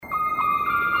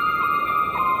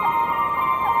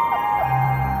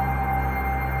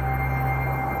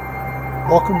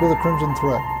Welcome to the Crimson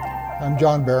Thread. I'm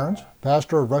John Behrens,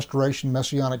 pastor of Restoration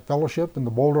Messianic Fellowship in the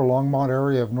Boulder-Longmont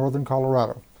area of northern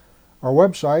Colorado. Our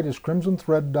website is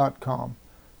crimsonthread.com.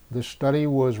 This study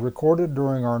was recorded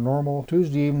during our normal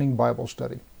Tuesday evening Bible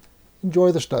study.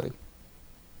 Enjoy the study.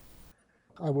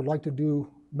 I would like to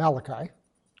do Malachi.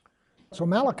 So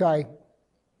Malachi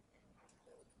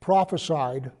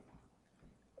prophesied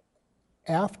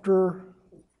after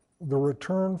the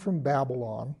return from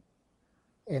Babylon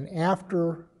and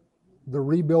after the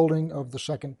rebuilding of the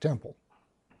Second Temple.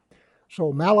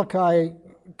 So Malachi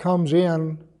comes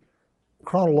in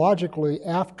chronologically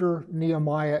after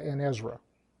Nehemiah and Ezra.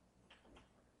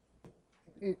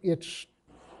 It's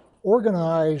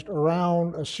organized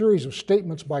around a series of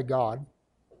statements by God,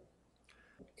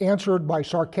 answered by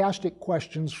sarcastic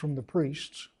questions from the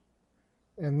priests,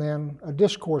 and then a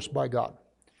discourse by God.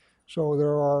 So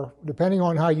there are, depending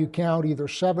on how you count, either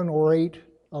 7 or 8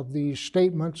 of these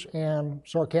statements and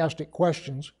sarcastic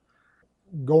questions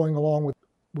going along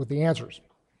with the answers.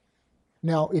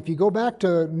 Now, if you go back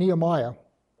to Nehemiah,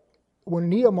 when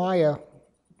Nehemiah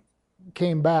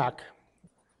came back,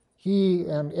 he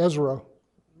and Ezra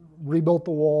rebuilt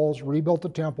the walls, rebuilt the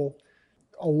temple.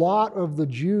 A lot of the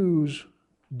Jews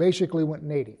basically went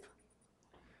native.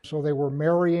 So they were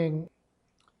marrying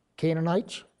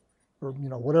Canaanites, or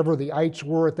whatever the ites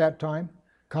were at that time.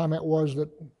 Comment was that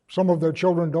some of their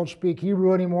children don't speak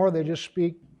Hebrew anymore, they just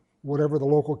speak whatever the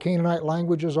local Canaanite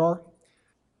languages are.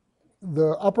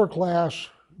 The upper class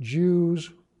Jews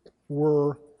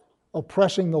were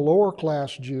oppressing the lower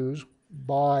class Jews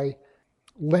by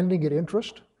lending at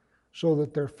interest so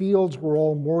that their fields were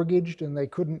all mortgaged and they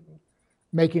couldn't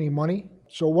make any money.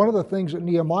 So one of the things that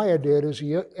Nehemiah did is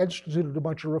he instituted a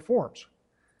bunch of reforms.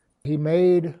 He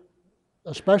made,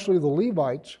 especially the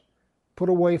Levites, put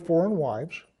away foreign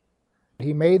wives.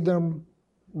 He made them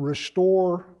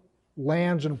restore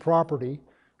lands and property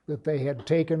that they had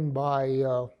taken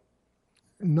by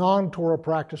non-Torah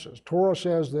practices. Torah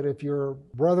says that if your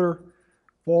brother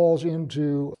falls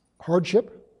into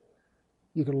hardship,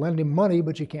 you can lend him money,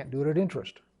 but you can't do it at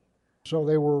interest. So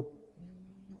they were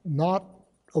not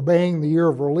obeying the year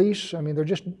of release. I mean, they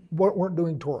just weren't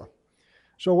doing Torah.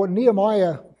 So what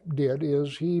Nehemiah did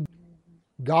is he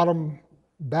got them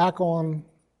back on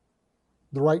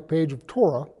the right page of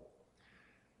Torah,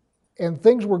 and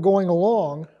things were going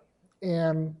along,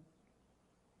 and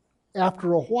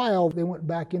after a while, they went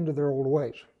back into their old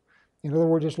ways. In other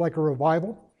words, it's like a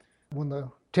revival. When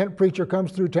the tent preacher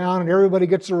comes through town and everybody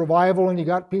gets a revival and you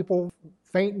got people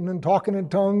fainting and talking in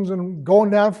tongues and going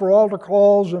down for altar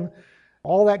calls and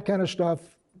all that kind of stuff,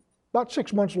 about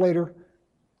 6 months later,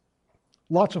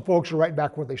 lots of folks are right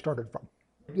back where they started from.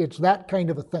 It's that kind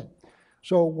of a thing.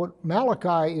 So what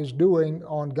Malachi is doing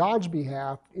on God's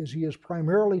behalf is he is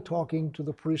primarily talking to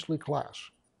the priestly class.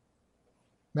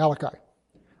 Malachi.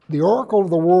 The oracle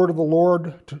of the word of the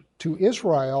Lord to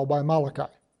Israel by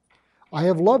Malachi. I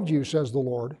have loved you, says the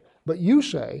Lord, but you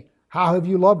say, how have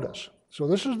you loved us? So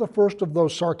this is the first of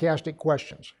those sarcastic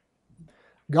questions.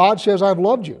 God says, I've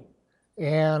loved you.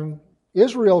 And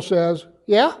Israel says,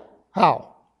 yeah?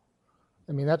 How?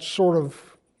 I mean, that's sort of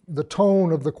the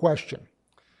tone of the question.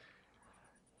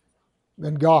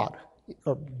 Then God,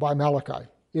 by Malachi,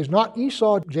 is not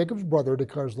Esau Jacob's brother,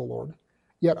 declares the Lord.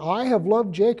 Yet I have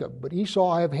loved Jacob, but Esau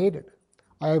I have hated.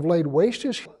 I have laid waste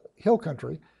his hill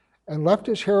country and left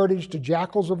his heritage to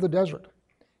jackals of the desert.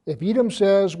 If Edom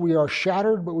says, we are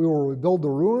shattered, but we will rebuild the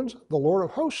ruins, the Lord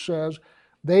of hosts says,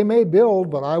 they may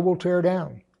build, but I will tear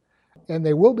down. And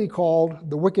they will be called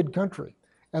the wicked country,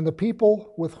 and the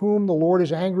people with whom the Lord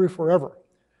is angry forever.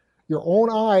 Your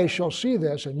own eyes shall see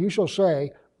this, and you shall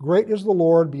say, great is the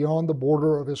Lord beyond the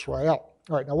border of Israel.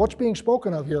 All right, now what's being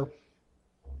spoken of here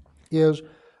is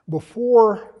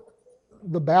before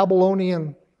the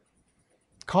Babylonian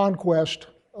conquest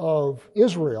of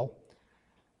Israel.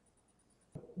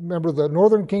 Remember, the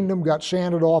northern kingdom got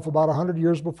sanded off about 100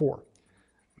 years before.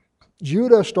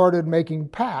 Judah started making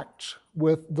pacts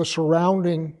with the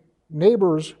surrounding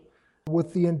neighbors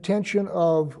with the intention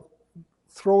of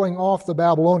throwing off the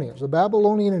Babylonians. The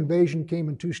Babylonian invasion came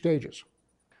in 2 stages.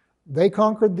 They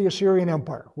conquered the Assyrian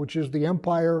Empire, which is the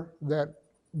empire that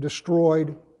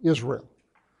destroyed Israel.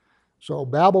 So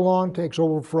Babylon takes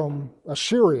over from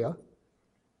Assyria.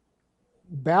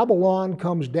 Babylon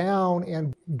comes down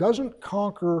and doesn't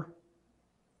conquer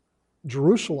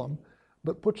Jerusalem,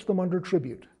 but puts them under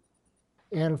tribute.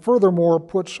 And furthermore,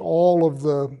 puts all of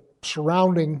the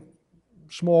surrounding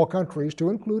small countries,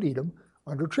 to include Edom,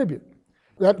 under tribute.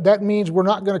 That means we're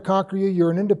not going to conquer you.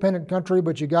 You're an independent country,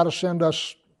 but you got to send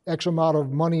us X amount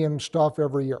of money and stuff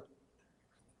every year.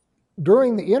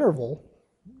 During the interval,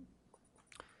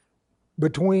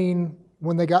 between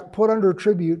when they got put under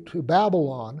tribute to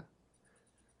Babylon,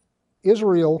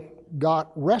 Israel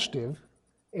got restive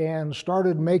and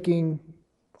started making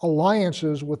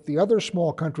alliances with the other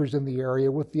small countries in the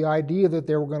area with the idea that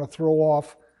they were going to throw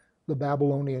off the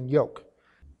Babylonian yoke.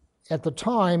 At the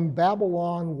time,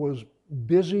 Babylon was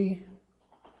busy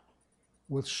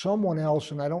with someone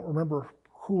else, and I don't remember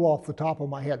who off the top of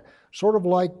my head. Sort of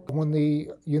like when the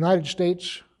United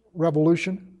States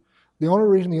Revolution, the only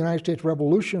reason the United States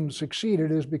Revolution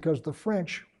succeeded is because the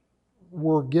French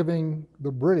were giving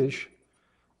the British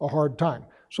a hard time.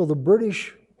 So the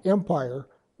British Empire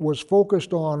was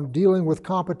focused on dealing with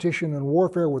competition and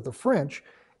warfare with the French,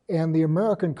 and the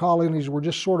American colonies were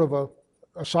just sort of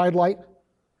a sidelight,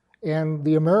 and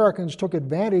the Americans took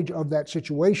advantage of that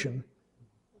situation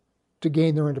to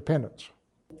gain their independence.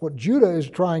 What Judah is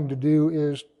trying to do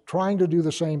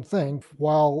the same thing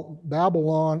while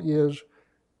Babylon is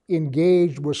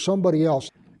engaged with somebody else.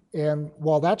 And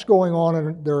while that's going on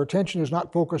and their attention is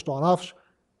not focused on us,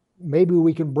 maybe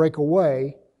we can break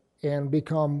away and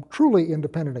become truly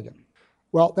independent again.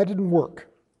 Well, that didn't work.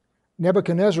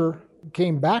 Nebuchadnezzar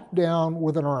came back down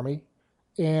with an army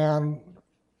and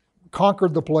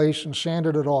conquered the place and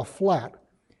sanded it off flat.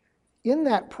 In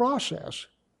that process,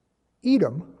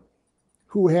 Edom,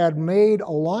 who had made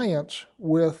alliance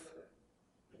with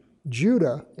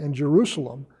Judah and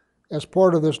Jerusalem as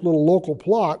part of this little local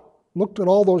plot, looked at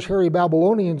all those hairy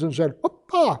Babylonians and said,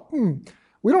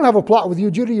 we don't have a plot with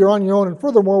you, Judah, you're on your own, and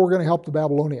furthermore, we're going to help the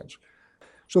Babylonians.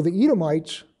 So the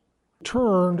Edomites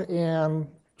turned and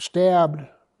stabbed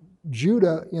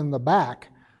Judah in the back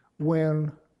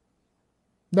when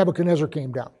Nebuchadnezzar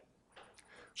came down.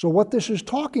 So what this is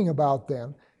talking about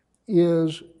then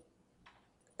is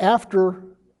after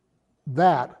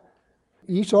that,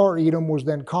 Esau or Edom was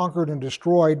then conquered and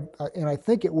destroyed, and I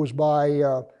think it was by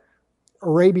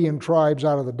Arabian tribes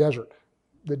out of the desert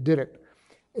that did it.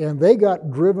 And they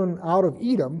got driven out of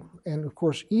Edom, and of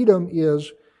course Edom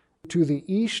is to the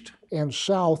east and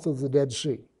south of the Dead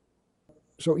Sea.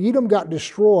 So Edom got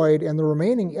destroyed, and the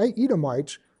remaining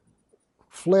Edomites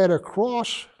fled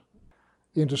across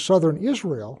into southern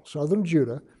Israel, southern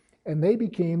Judah, and they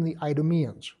became the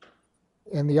Idumeans.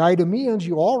 And the Idumeans,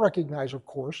 you all recognize, of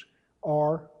course,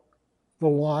 are the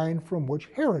line from which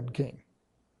Herod came.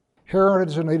 Herod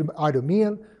is an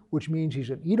Idumean, which means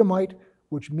he's an Edomite,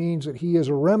 which means that he is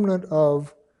a remnant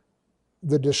of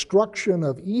the destruction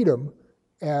of Edom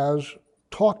as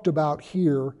talked about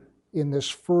here in this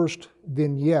first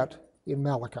vignette in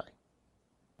Malachi.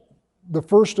 The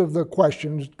first of the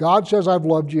questions, God says, I've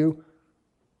loved you.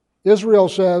 Israel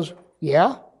says,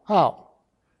 yeah, how?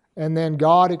 And then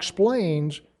God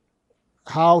explains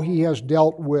how he has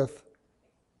dealt with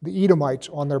the Edomites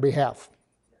on their behalf.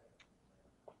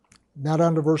 Now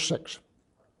down to verse 6.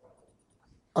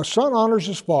 A son honors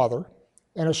his father,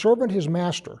 and a servant his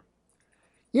master.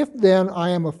 If then I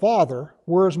am a father,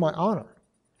 where is my honor?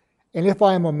 And if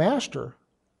I am a master,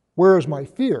 where is my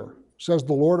fear? Says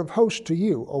the Lord of hosts to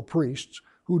you, O priests,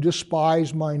 who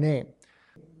despise my name.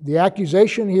 The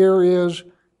accusation here is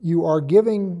you are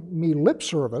giving me lip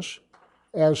service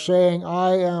as saying,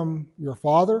 I am your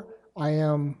father, I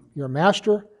am your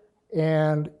master,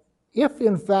 and if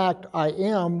in fact I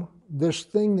am this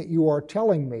thing that you are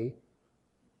telling me,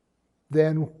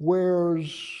 then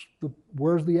where's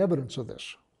the evidence of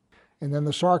this? And then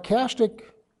the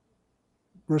sarcastic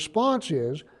response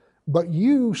is, but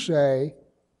you say,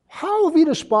 how have you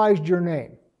despised your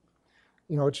name?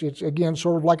 You know, it's again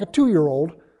sort of like a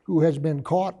 2-year-old who has been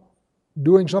caught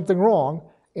doing something wrong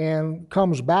and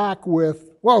comes back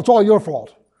with, well, it's all your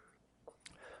fault.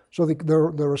 So the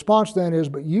response then is,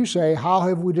 but you say, how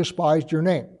have we despised your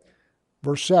name?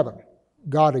 Verse 7,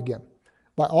 God again.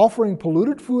 By offering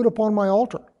polluted food upon my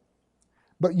altar.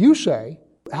 But you say,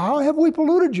 how have we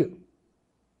polluted you?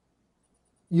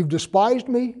 You've despised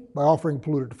me by offering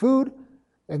polluted food.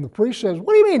 And the priest says,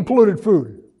 what do you mean polluted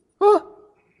food? Huh?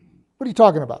 What are you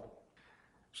talking about?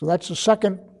 So that's the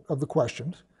second of the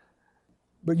questions.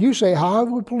 But you say, how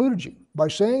have we polluted you? By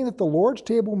saying that the Lord's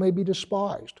table may be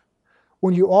despised.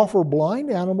 When you offer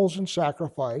blind animals in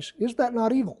sacrifice, is that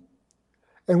not evil?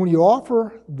 And when you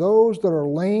offer those that are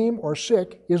lame or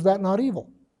sick, is that not evil?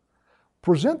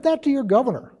 Present that to your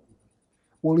governor.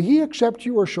 Will he accept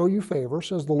you or show you favor,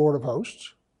 says the Lord of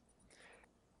hosts?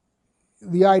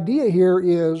 The idea here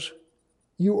is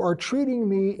you are treating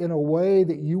me in a way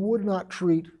that you would not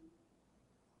treat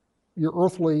your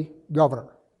earthly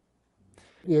governor.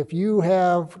 If you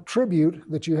have tribute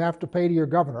that you have to pay to your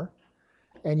governor,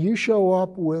 and you show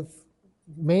up with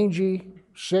mangy,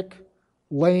 sick,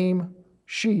 lame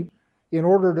sheep in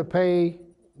order to pay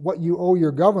what you owe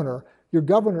your governor, your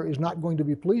governor is not going to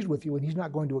be pleased with you and he's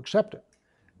not going to accept it.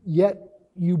 Yet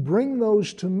you bring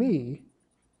those to me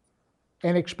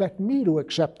and expect me to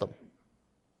accept them.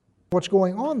 What's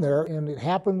going on there, and it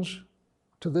happens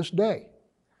to this day.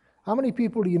 How many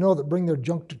people do you know that bring their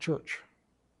junk to church?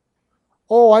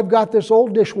 Oh, I've got this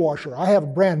old dishwasher. I have a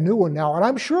brand new one now, and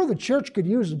I'm sure the church could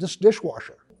use this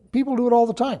dishwasher. People do it all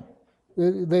the time.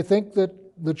 They think that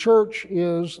the church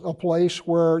is a place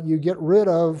where you get rid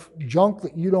of junk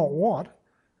that you don't want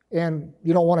and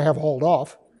you don't want to have hauled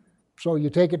off. So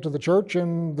you take it to the church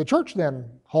and the church then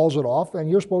hauls it off and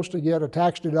you're supposed to get a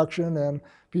tax deduction and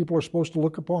people are supposed to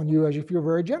look upon you as if you're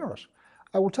very generous.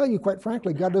 I will tell you quite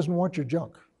frankly, God doesn't want your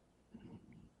junk.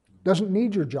 Doesn't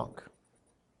need your junk.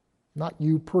 Not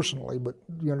you personally, but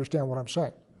you understand what I'm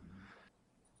saying.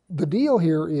 The deal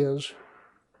here is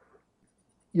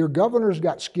your governor's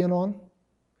got skin on.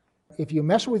 If you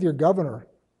mess with your governor,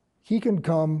 he can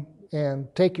come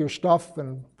and take your stuff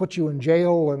and put you in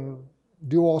jail and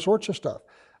do all sorts of stuff.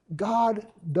 God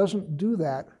doesn't do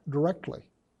that directly.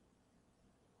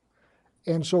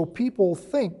 And so people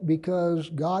think because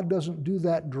God doesn't do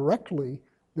that directly,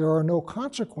 there are no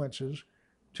consequences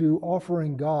to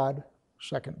offering God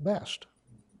second best.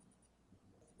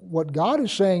 What God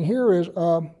is saying here is,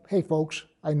 hey folks,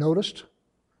 I noticed,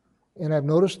 and I've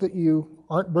noticed that you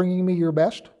aren't bringing me your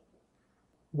best.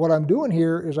 What I'm doing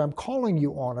here is I'm calling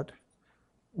you on it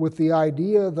with the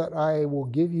idea that I will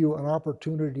give you an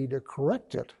opportunity to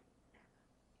correct it.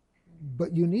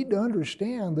 But you need to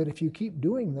understand that if you keep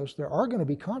doing this, there are going to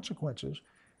be consequences.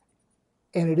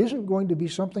 And it isn't going to be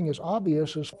something as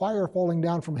obvious as fire falling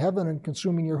down from heaven and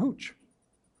consuming your hooch.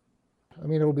 I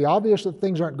mean, it'll be obvious that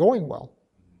things aren't going well,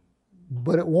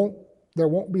 but there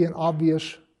won't be an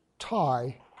obvious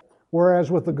tie.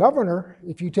 Whereas with the governor,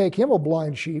 if you take him a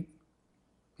blind sheep,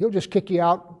 he'll just kick you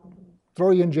out,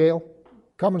 throw you in jail,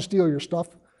 come and steal your stuff.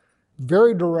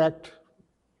 Very direct,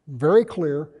 very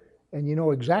clear, and you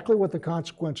know exactly what the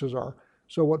consequences are.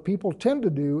 So what people tend to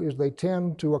do is they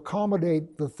tend to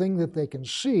accommodate the thing that they can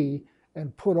see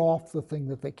and put off the thing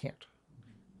that they can't.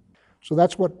 So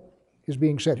that's what is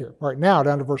being said here. All right, now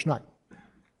down to verse 9.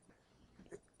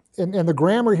 And the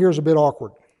grammar here is a bit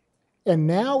awkward. And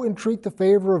now entreat the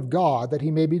favor of God that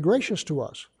he may be gracious to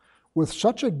us. With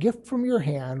such a gift from your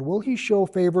hand will he show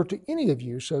favor to any of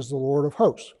you, says the Lord of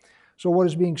hosts. So what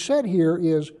is being said here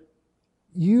is,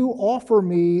 you offer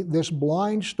me this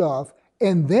blind stuff,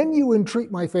 and then you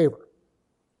entreat my favor.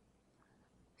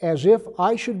 As if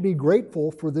I should be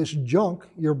grateful for this junk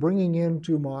you're bringing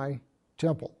into my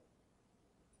temple.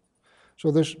 So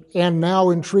this, and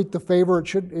now entreat the favor,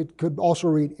 it could also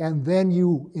read, and then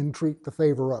you entreat the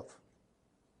favor of.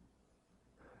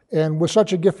 And with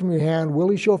such a gift from your hand, will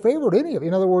he show favor to any of you?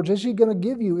 In other words, is he going to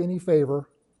give you any favor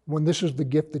when this is the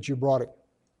gift that you brought him?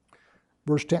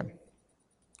 Verse 10.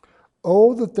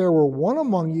 Oh, that there were one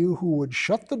among you who would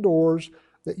shut the doors,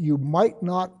 that you might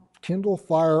not kindle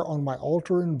fire on my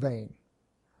altar in vain.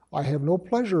 I have no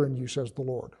pleasure in you, says the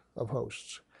Lord of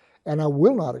hosts, and I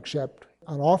will not accept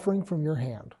an offering from your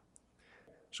hand.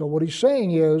 So what he's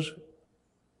saying is,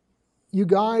 you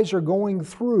guys are going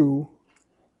through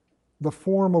the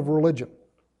form of religion.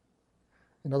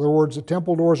 In other words, the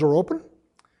temple doors are open,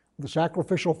 the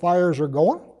sacrificial fires are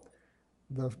going,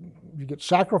 you get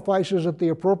sacrifices at the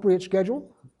appropriate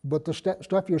schedule, but the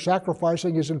stuff you're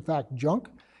sacrificing is in fact junk.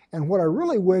 And what I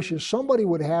really wish is somebody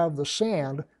would have the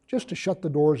sand just to shut the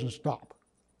doors and stop.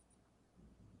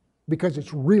 Because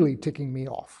it's really ticking me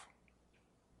off,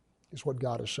 is what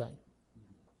God is saying.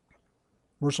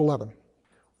 Verse 11,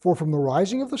 for from the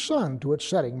rising of the sun to its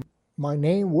setting, my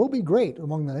name will be great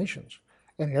among the nations,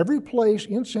 and in every place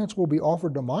incense will be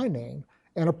offered to my name,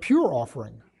 and a pure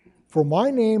offering. For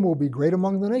my name will be great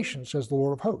among the nations, says the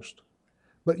Lord of hosts.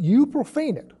 But you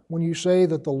profane it when you say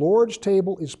that the Lord's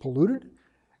table is polluted,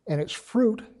 and its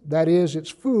fruit, that is, its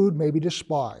food, may be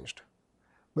despised.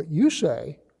 But you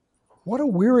say, what a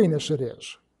weariness it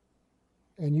is,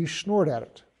 and you snort at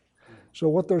it. So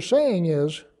what they're saying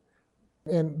is,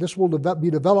 and this will be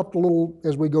developed a little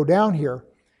as we go down here,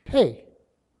 hey,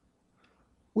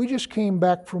 we just came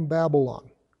back from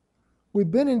Babylon. We've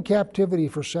been in captivity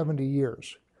for 70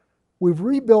 years. We've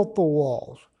rebuilt the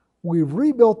walls. We've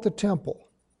rebuilt the temple.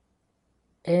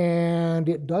 And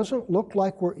it doesn't look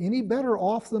like we're any better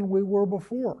off than we were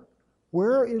before.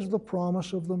 Where is the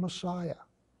promise of the Messiah?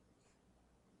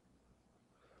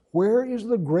 Where is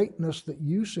the greatness that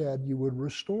you said you would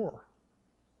restore?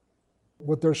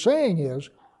 What they're saying is,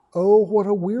 oh, what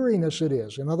a weariness it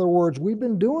is. In other words, we've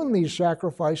been doing these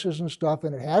sacrifices and stuff,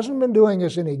 and it hasn't been doing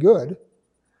us any good.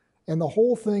 And the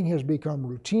whole thing has become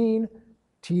routine,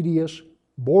 tedious,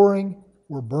 boring.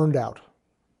 we're burned out.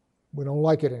 We don't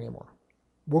like it anymore.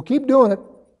 We'll keep doing it,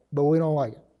 but we don't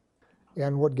like it.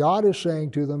 And what God is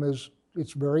saying to them is,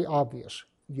 it's very obvious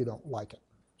you don't like it.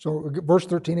 So verse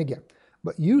 13 again.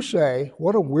 But you say,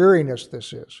 what a weariness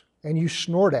this is, and you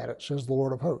snort at it, says the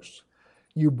Lord of hosts.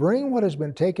 You bring what has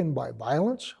been taken by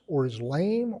violence, or is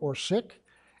lame or sick,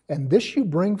 and this you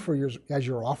bring as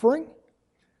your offering?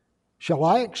 Shall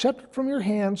I accept it from your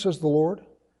hand, says the Lord?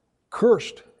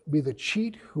 Cursed be the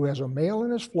cheat who has a male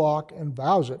in his flock and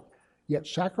vows it, yet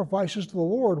sacrifices to the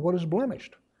Lord what is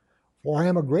blemished. For I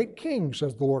am a great king,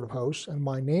 says the Lord of hosts, and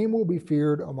my name will be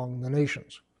feared among the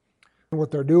nations. And what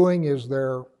they're doing is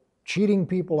they're cheating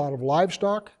people out of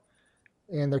livestock,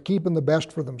 and they're keeping the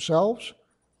best for themselves,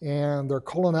 and they're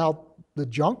culling out the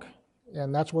junk,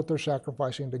 and that's what they're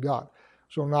sacrificing to God.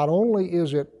 So not only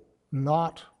is it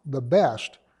not the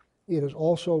best, it is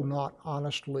also not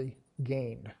honestly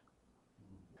gained.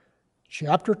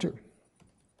 Chapter 2.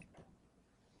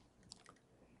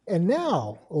 And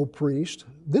now, O priest,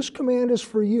 this command is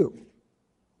for you.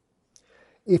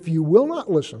 If you will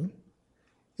not listen,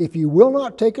 if you will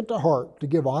not take it to heart to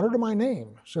give honor to my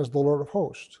name, says the Lord of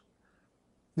hosts,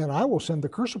 then I will send the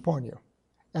curse upon you,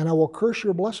 and I will curse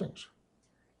your blessings.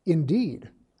 Indeed,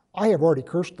 I have already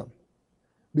cursed them,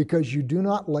 because you do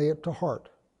not lay it to heart.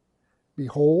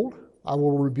 Behold, I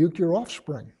will rebuke your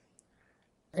offspring,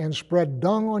 and spread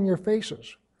dung on your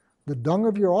faces, the dung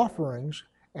of your offerings,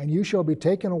 and you shall be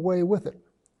taken away with it.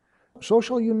 So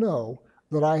shall you know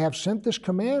that I have sent this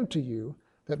command to you,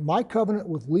 that my covenant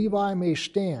with Levi may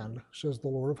stand, says the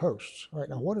Lord of hosts. All right,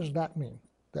 now what does that mean?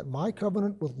 That my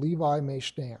covenant with Levi may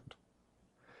stand.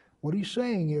 What he's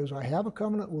saying is, I have a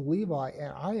covenant with Levi,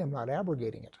 and I am not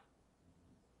abrogating it.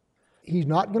 He's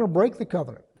not going to break the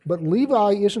covenant, but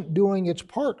Levi isn't doing its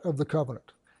part of the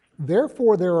covenant.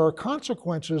 Therefore, there are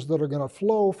consequences that are going to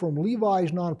flow from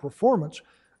Levi's non-performance.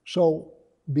 So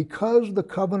because the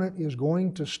covenant is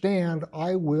going to stand,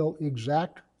 I will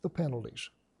exact the penalties.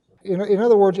 In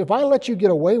other words, if I let you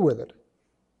get away with it,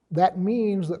 that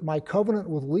means that my covenant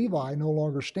with Levi no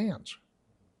longer stands.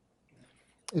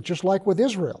 It's just like with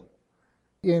Israel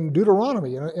in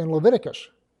Deuteronomy and Leviticus,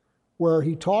 where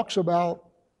he talks about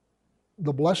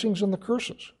the blessings and the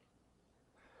curses.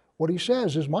 What he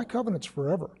says is, my covenant's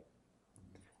forever.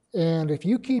 And if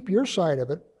you keep your side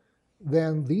of it,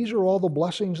 then these are all the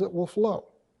blessings that will flow.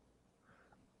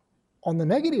 On the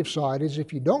negative side is,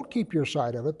 if you don't keep your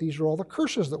side of it, these are all the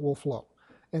curses that will flow.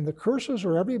 And the curses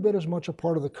are every bit as much a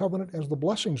part of the covenant as the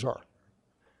blessings are.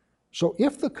 So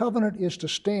if the covenant is to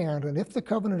stand, and if the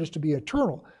covenant is to be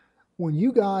eternal, when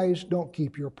you guys don't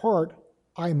keep your part,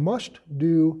 I must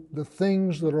do the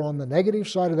things that are on the negative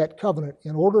side of that covenant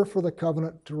in order for the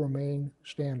covenant to remain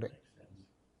standing.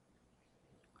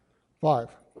 5.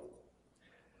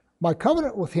 My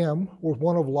covenant with him was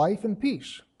one of life and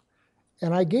peace,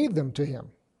 and I gave them to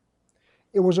him.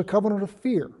 It was a covenant of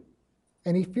fear,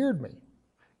 and he feared me.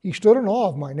 He stood in awe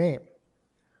of my name.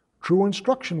 True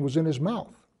instruction was in his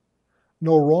mouth.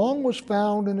 No wrong was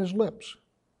found in his lips.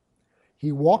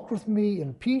 He walked with me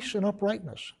in peace and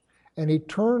uprightness, and he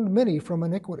turned many from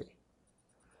iniquity.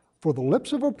 For the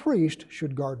lips of a priest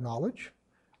should guard knowledge,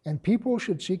 and people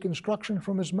should seek instruction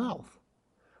from his mouth.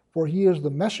 For he is the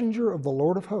messenger of the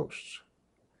Lord of hosts.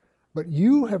 But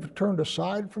you have turned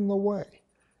aside from the way.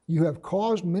 You have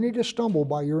caused many to stumble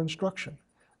by your instruction.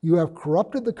 You have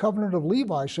corrupted the covenant of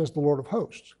Levi, says the Lord of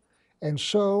hosts. And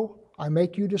so I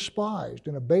make you despised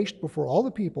and abased before all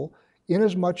the people,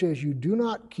 inasmuch as you do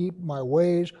not keep my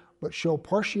ways, but show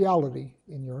partiality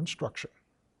in your instruction.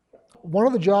 One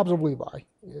of the jobs of Levi,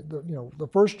 the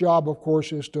first job, of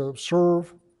course, is to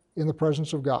serve in the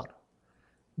presence of God.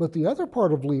 But the other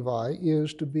part of Levi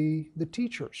is to be the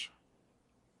teachers,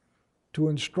 to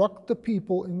instruct the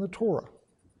people in the Torah,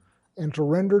 and to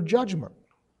render judgment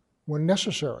when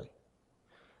necessary.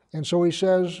 And so he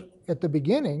says at the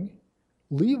beginning,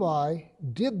 Levi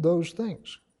did those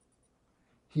things.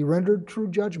 He rendered true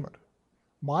judgment.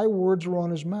 My words were on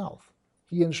his mouth.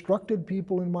 He instructed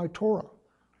people in my Torah.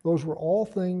 Those were all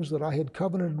things that I had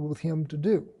covenanted with him to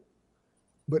do.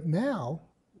 But now,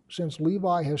 since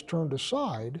Levi has turned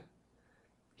aside,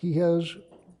 he is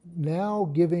now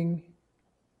giving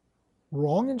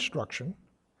wrong instruction,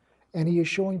 and he is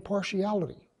showing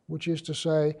partiality, which is to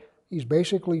say, he's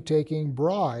basically taking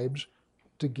bribes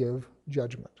to give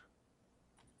judgment.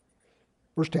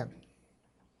 Verse 10.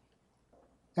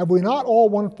 Have we not all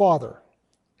one Father?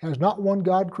 Has not one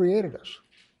God created us?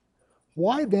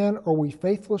 Why then are we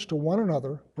faithless to one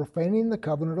another, profaning the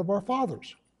covenant of our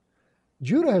fathers?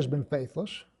 Judah has been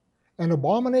faithless, and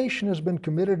abomination has been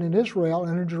committed in Israel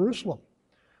and in Jerusalem.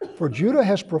 For Judah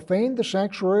has profaned the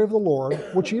sanctuary of the Lord,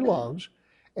 which he loves,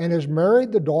 and has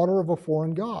married the daughter of a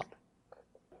foreign god.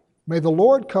 May the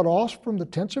Lord cut off from the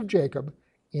tents of Jacob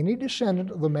any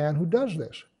descendant of the man who does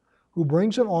this, who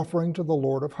brings an offering to the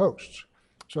Lord of hosts.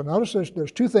 So notice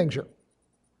there's two things here.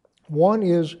 One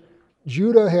is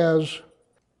Judah has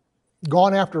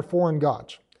gone after foreign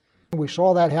gods. We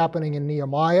saw that happening in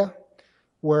Nehemiah,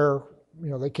 where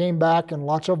they came back and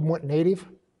lots of them went native,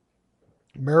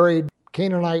 married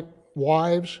Canaanite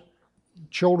wives,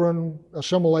 children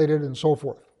assimilated, and so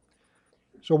forth.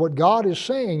 So what God is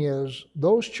saying is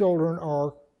those children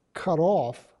are cut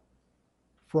off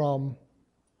from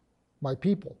my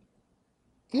people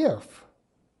if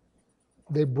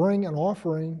they bring an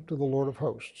offering to the Lord of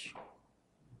hosts.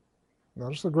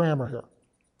 Notice the grammar here.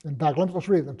 In fact, let's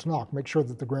read the Tanakh, make sure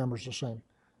that the grammar is the same.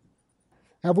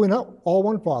 Have we not all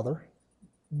one Father?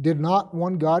 Did not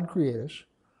one God create us?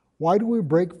 Why do we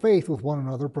break faith with one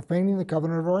another, profaning the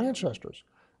covenant of our ancestors?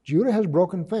 Judah has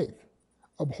broken faith.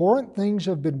 Abhorrent things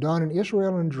have been done in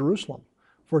Israel and in Jerusalem.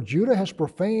 For Judah has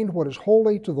profaned what is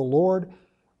holy to the Lord,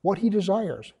 what he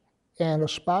desires, and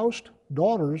espoused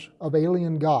daughters of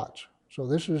alien gods. So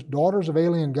this is daughters of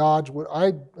alien gods. What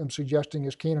I am suggesting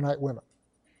is Canaanite women.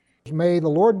 May the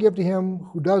Lord give to him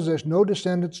who does this no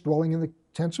descendants dwelling in the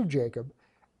tents of Jacob,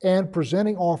 and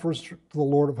presenting offers to the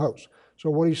Lord of hosts.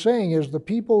 So what he's saying is the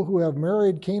people who have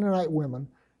married Canaanite women,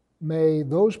 may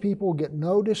those people get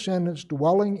no descendants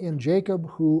dwelling in Jacob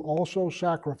who also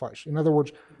sacrifice. In other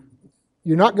words,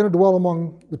 you're not going to dwell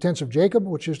among the tents of Jacob,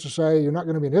 which is to say you're not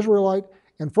going to be an Israelite,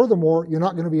 and furthermore, you're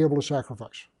not going to be able to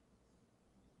sacrifice.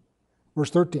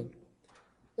 Verse 13,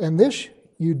 and this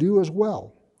you do as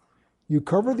well. You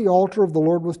cover the altar of the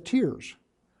Lord with tears,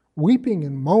 weeping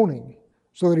and moaning,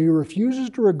 so that he refuses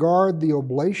to regard the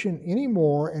oblation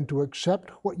anymore and to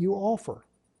accept what you offer.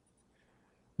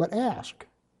 But ask,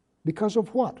 because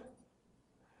of what?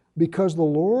 Because the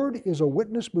Lord is a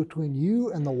witness between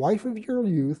you and the wife of your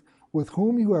youth, with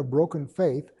whom you have broken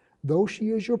faith, though she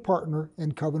is your partner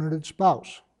and covenanted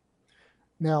spouse.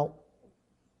 Now,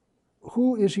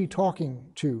 who is he talking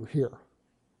to here?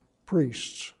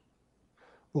 Priests.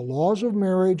 The laws of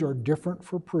marriage are different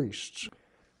for priests.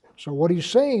 So what he's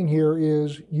saying here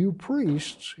is, you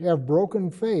priests have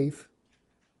broken faith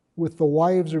with the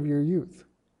wives of your youth.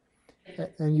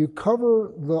 And you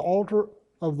cover the altar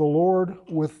of the Lord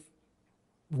with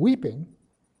weeping.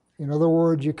 In other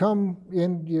words, you come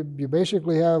in, you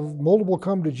basically have multiple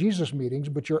come to Jesus meetings,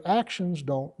 but your actions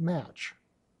don't match.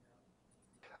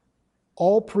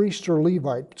 All priests are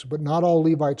Levites, but not all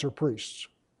Levites are priests.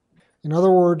 In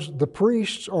other words, the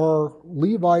priests are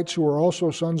Levites who are also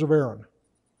sons of Aaron.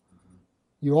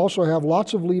 You also have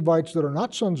lots of Levites that are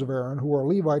not sons of Aaron who are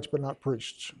Levites but not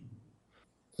priests.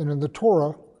 And in the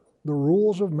Torah, the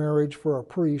rules of marriage for a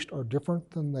priest are different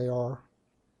than they are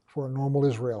for a normal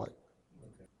Israelite.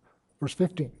 Verse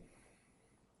 15.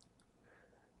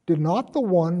 Did not the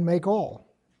one make all,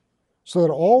 so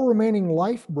that all remaining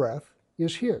life breath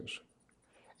is his?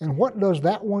 And what does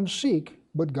that one seek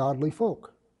but godly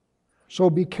folk? So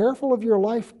be careful of your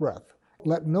life breath.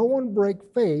 Let no one break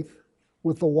faith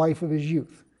with the wife of his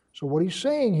youth. So what he's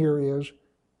saying here is,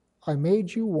 I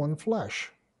made you one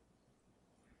flesh.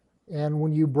 And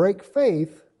when you break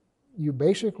faith, you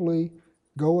basically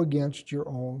go against your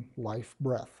own life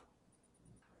breath.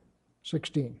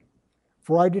 16.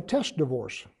 For I detest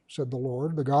divorce, said the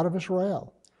Lord, the God of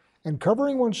Israel, and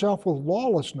covering oneself with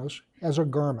lawlessness as a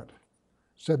garment,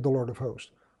 said the Lord of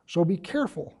hosts. So be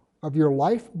careful of your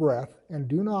life breath and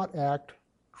do not act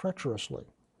treacherously.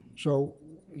 So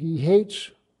he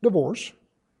hates divorce,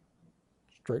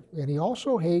 and he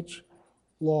also hates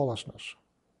lawlessness.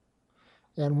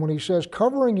 And when he says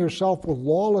covering yourself with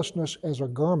lawlessness as a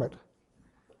garment,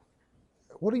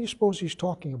 what do you suppose he's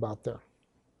talking about there?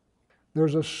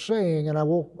 There's a saying, and I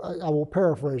will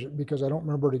paraphrase it because I don't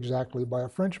remember it exactly, by a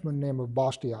Frenchman named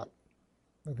Bastiat.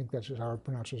 I think that's how I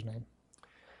pronounce his name.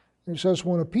 And he says,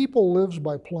 when a people lives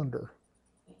by plunder,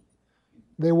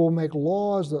 they will make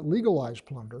laws that legalize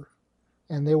plunder,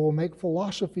 and they will make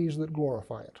philosophies that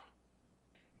glorify it.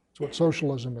 That's what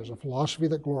socialism is, a philosophy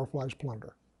that glorifies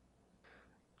plunder.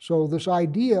 So this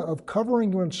idea of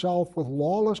covering oneself with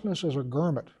lawlessness as a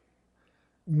garment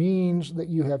means that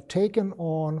you have taken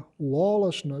on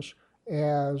lawlessness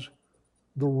as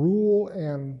the rule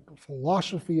and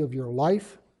philosophy of your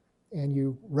life, and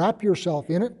you wrap yourself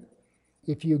in it.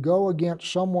 If you go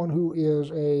against someone who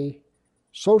is a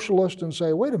socialist and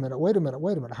say, wait a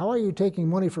minute, how are you taking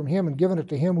money from him and giving it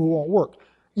to him who won't work?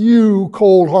 You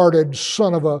cold-hearted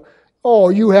son of a,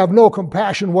 you have no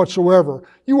compassion whatsoever.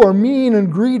 You are mean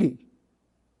and greedy.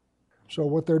 So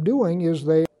what they're doing is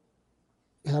they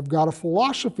have got a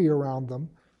philosophy around them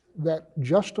that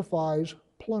justifies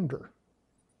plunder.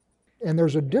 And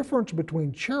there's a difference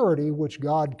between charity, which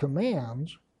God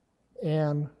commands,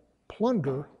 and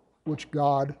plunder, which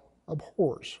God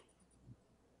abhors.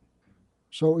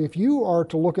 So if you are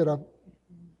to look at a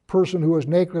person who is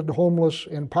naked, homeless,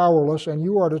 and powerless, and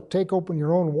you are to take open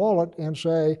your own wallet and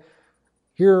say,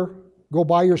 here, go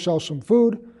buy yourself some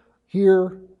food,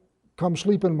 here, come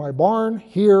sleep in my barn,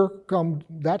 here, come,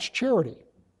 that's charity.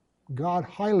 God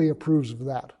highly approves of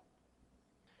that.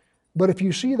 But if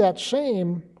you see that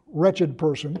same wretched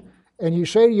person and you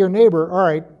say to your neighbor, all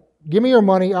right, give me your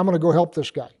money, I'm going to go help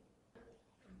this guy.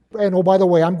 And oh, by the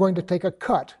way, I'm going to take a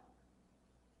cut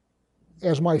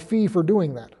as my fee for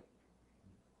doing that.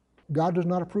 God does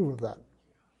not approve of that.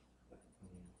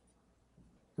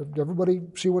 Does everybody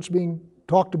see what's being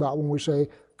talked about when we say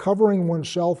covering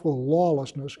oneself with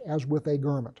lawlessness as with a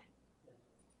garment?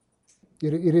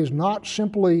 It is not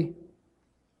simply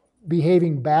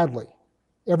behaving badly.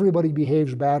 Everybody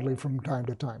behaves badly from time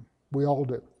to time. We all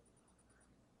do.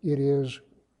 It is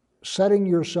setting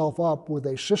yourself up with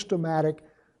a systematic,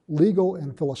 legal,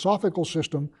 and philosophical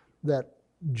system that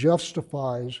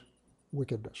justifies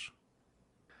wickedness.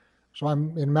 So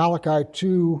I'm in Malachi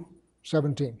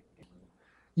 2:17.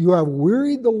 You have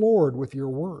wearied the Lord with your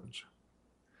words.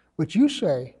 But you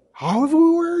say, how have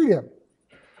we wearied him?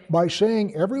 By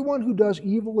saying everyone who does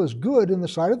evil is good in the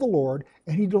sight of the Lord,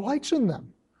 and he delights in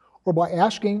them. Or by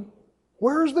asking,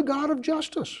 where is the God of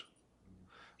justice?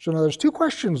 So now there's two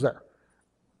questions there.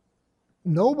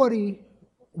 Nobody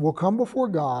will come before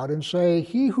God and say,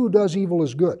 he who does evil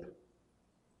is good.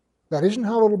 That isn't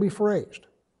how it will be phrased.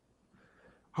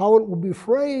 How it will be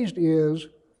phrased is,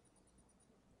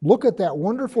 look at that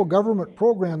wonderful government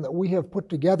program that we have put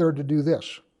together to do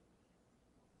this.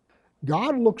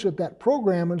 God looks at that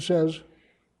program and says,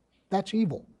 that's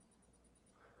evil.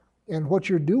 And what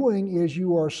you're doing is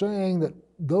you are saying that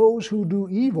those who do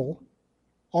evil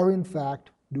are in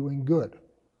fact doing good.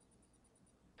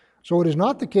 So it is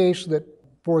not the case that,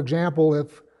 for example,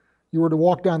 if you were to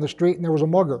walk down the street and there was a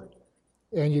mugger,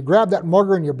 and you grabbed that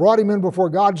mugger and you brought him in before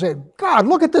God and said, God,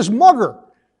 look at this mugger.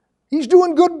 He's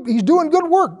doing good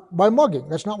work by mugging.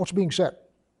 That's not what's being said.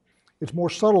 It's more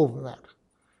subtle than that.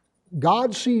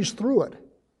 God sees through it,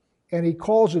 and he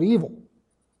calls it evil.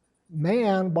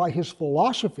 Man, by his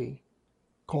philosophy,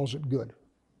 calls it good.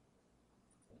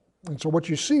 And so what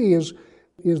you see is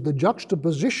the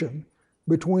juxtaposition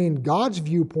between God's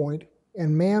viewpoint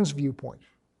and man's viewpoint,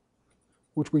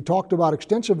 which we talked about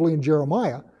extensively in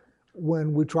Jeremiah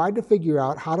when we tried to figure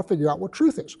out how to figure out what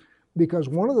truth is. Because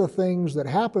one of the things that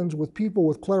happens with people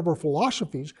with clever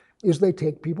philosophies is they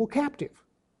take people captive.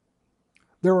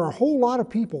 There are a whole lot of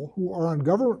people who are on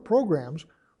government programs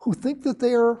who think that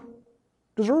they are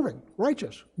deserving,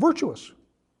 righteous, virtuous.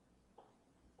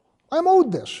 I'm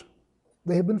owed this.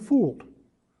 They have been fooled.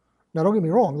 Now, don't get me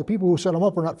wrong, the people who set them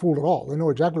up are not fooled at all. They know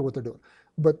exactly what they're doing.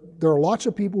 But there are lots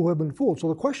of people who have been fooled. So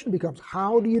the question becomes,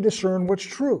 how do you discern what's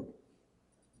true?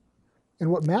 And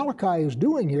what Malachi is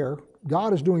doing here,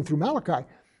 God is doing through Malachi,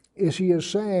 is he is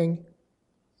saying,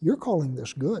 you're calling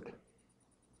this good.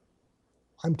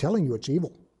 I'm telling you it's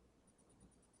evil.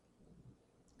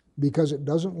 Because it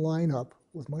doesn't line up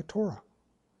with my Torah.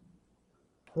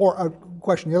 Or a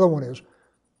question, the other one is,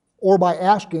 or by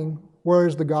asking, where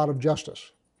is the God of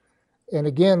justice? And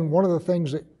again, one of the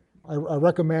things that I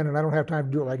recommend, and I don't have time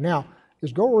to do it right now,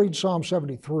 is go read Psalm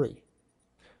 73.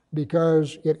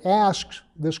 Because it asks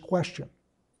this question.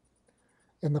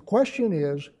 And the question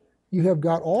is, you have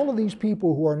got all of these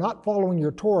people who are not following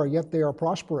your Torah, yet they are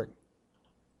prospering.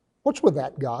 What's with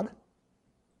that, God?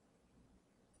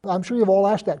 I'm sure you've all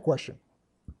asked that question.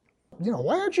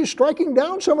 Why aren't you striking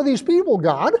down some of these people,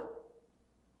 God?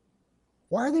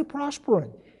 Why are they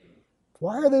prospering?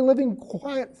 Why are they living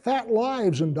quiet, fat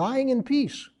lives and dying in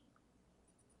peace?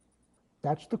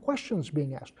 That's the question that's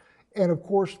being asked. And of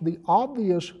course, the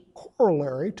obvious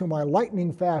corollary to my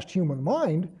lightning-fast human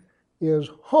mind is,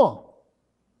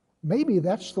 maybe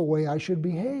that's the way I should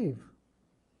behave.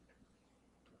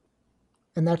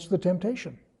 And that's the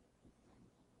temptation.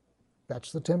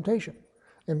 That's the temptation.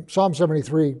 And Psalm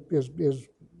 73 is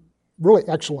really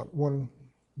excellent when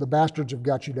the bastards have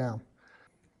got you down.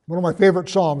 One of my favorite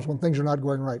psalms when things are not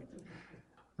going right.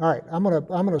 All right, I'm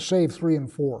gonna save 3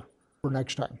 and 4 for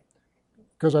next time,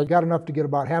 because I got enough to get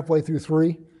about halfway through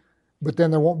 3, but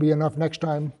then there won't be enough next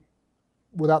time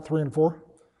without 3 and 4.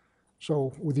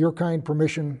 So with your kind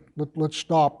permission, let's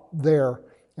stop there,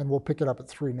 and we'll pick it up at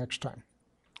 3 next time.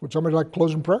 Would somebody like to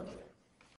close in prayer?